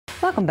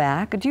Welcome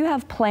back. Do you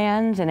have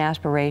plans and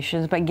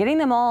aspirations, but getting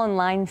them all in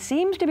line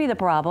seems to be the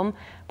problem?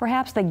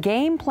 Perhaps the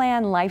Game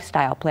Plan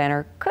Lifestyle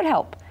Planner could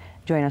help.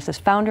 Join us as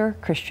founder,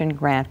 Christian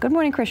Grant. Good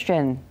morning,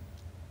 Christian.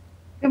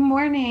 Good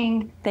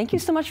morning. Thank you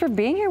so much for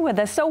being here with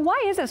us. So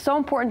why is it so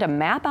important to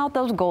map out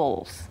those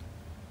goals?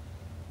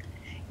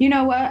 You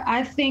know what?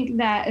 I think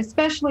that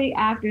especially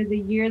after the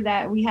year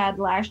that we had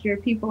last year,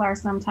 people are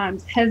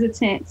sometimes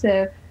hesitant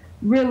to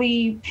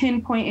really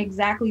pinpoint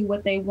exactly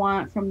what they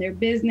want from their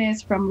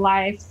business, from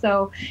life.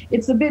 So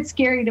it's a bit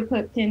scary to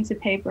put pen to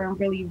paper and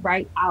really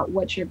write out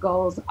what your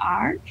goals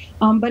are.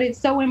 But it's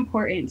so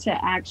important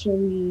to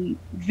actually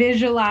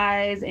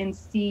visualize and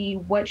see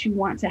what you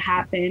want to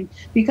happen,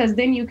 because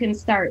then you can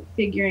start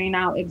figuring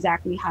out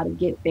exactly how to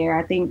get there.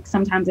 I think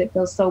sometimes it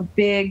feels so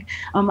big,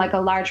 like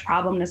a large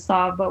problem to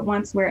solve. But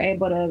once we're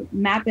able to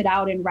map it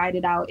out and write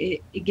it out,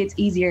 it gets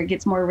easier, it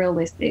gets more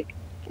realistic.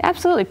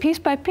 Absolutely, piece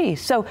by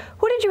piece. So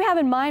who did you have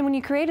in mind when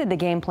you created the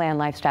Game Plan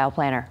Lifestyle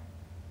Planner?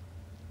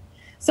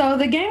 So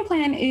the game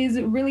plan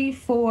is really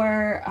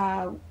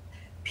for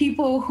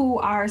people who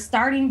are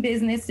starting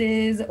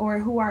businesses or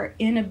who are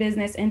in a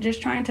business and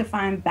just trying to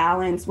find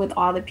balance with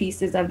all the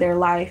pieces of their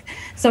life.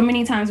 So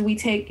many times we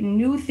take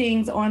new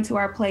things onto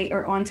our plate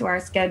or onto our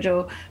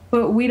schedule,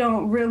 but we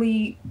don't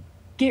really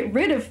get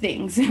rid of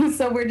things.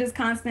 So we're just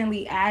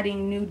constantly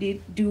adding new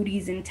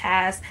duties and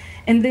tasks.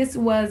 And this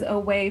was a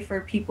way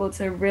for people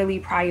to really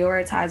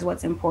prioritize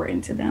what's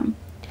important to them.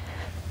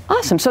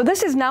 Awesome. So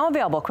this is now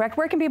available, correct?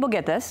 Where can people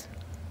get this?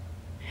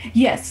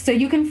 Yes, so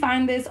you can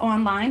find this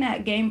online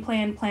at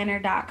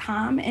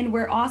gameplanplanner.com. And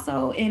we're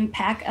also in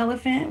Pack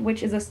Elephant,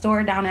 which is a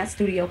store down at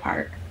Studio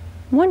Park.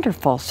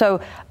 Wonderful.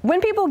 So when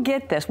people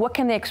get this, what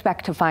can they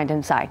expect to find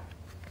inside?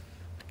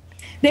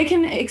 They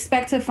can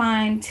expect to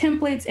find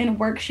templates and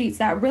worksheets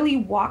that really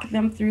walk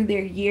them through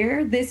their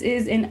year. This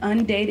is an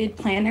undated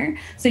planner,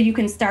 so you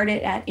can start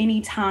it at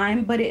any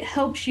time, but it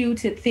helps you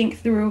to think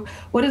through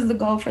what is the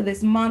goal for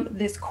this month,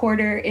 this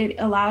quarter. It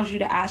allows you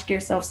to ask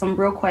yourself some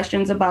real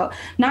questions about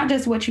not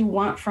just what you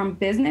want from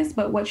business,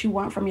 but what you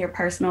want from your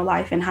personal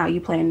life and how you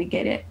plan to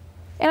get it.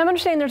 And I'm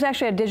understanding there's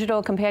actually a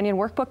digital companion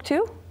workbook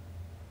too?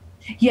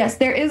 Yes,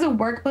 there is a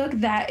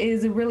workbook that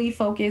is really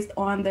focused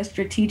on the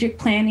strategic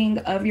planning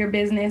of your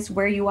business,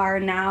 where you are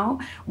now,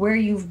 where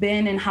you've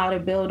been, and how to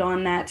build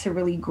on that to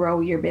really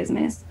grow your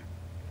business.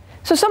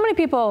 So many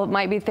people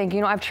might be thinking,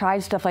 you know, I've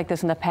tried stuff like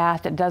this in the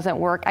past, it doesn't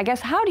work. I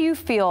guess, how do you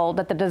feel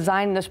that the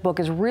design in this book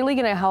is really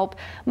going to help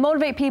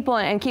motivate people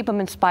and keep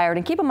them inspired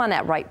and keep them on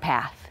that right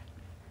path?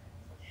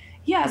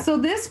 Yeah, so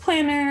this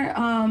planner,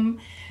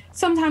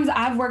 sometimes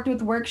I've worked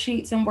with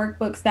worksheets and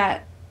workbooks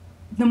that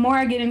the more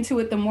I get into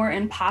it, the more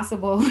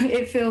impossible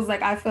it feels.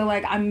 Like I feel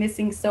like I'm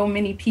missing so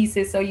many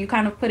pieces. So you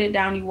kind of put it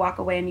down, you walk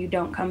away, and you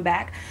don't come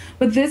back.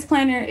 But this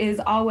planner is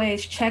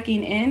always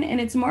checking in,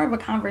 and it's more of a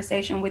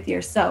conversation with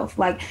yourself.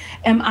 Like,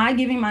 am I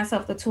giving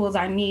myself the tools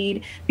I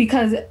need?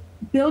 Because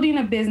building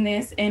a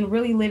business and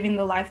really living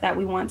the life that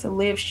we want to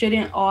live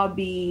shouldn't all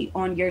be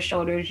on your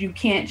shoulders. You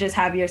can't just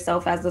have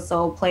yourself as the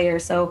sole player.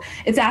 So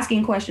it's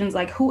asking questions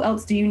like, who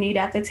else do you need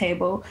at the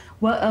table?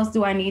 What else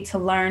do I need to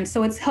learn?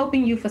 So it's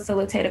helping you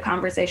facilitate a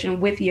conversation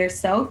with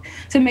yourself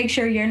to make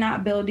sure you're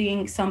not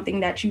building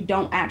something that you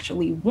don't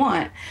actually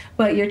want,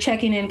 but you're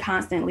checking in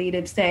constantly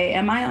to say,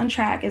 am I on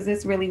track? Is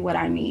this really what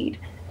I need?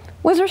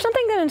 Was there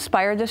something that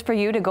inspired this for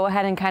you to go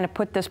ahead and kind of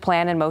put this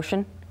plan in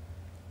motion?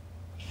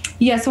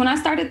 Yes, when I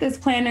started this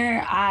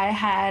planner, I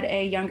had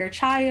a younger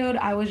child.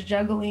 I was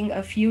juggling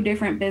a few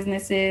different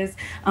businesses,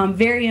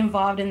 very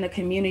involved in the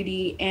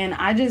community, and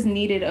I just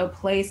needed a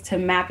place to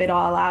map it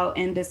all out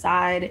and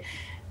decide,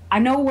 I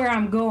know where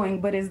I'm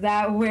going, but is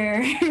that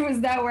where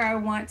I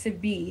want to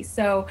be?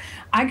 So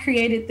I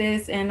created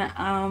this, and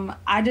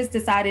I just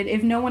decided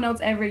if no one else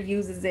ever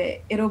uses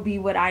it, it'll be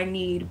what I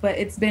need. But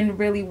it's been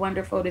really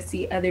wonderful to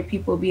see other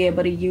people be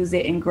able to use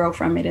it and grow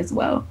from it as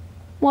well.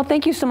 Well,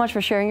 thank you so much for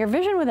sharing your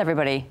vision with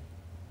everybody.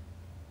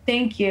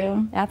 Thank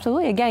you.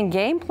 Absolutely. Again,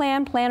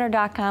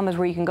 gameplanplanner.com is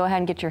where you can go ahead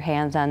and get your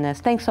hands on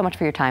this. Thanks so much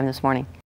for your time this morning.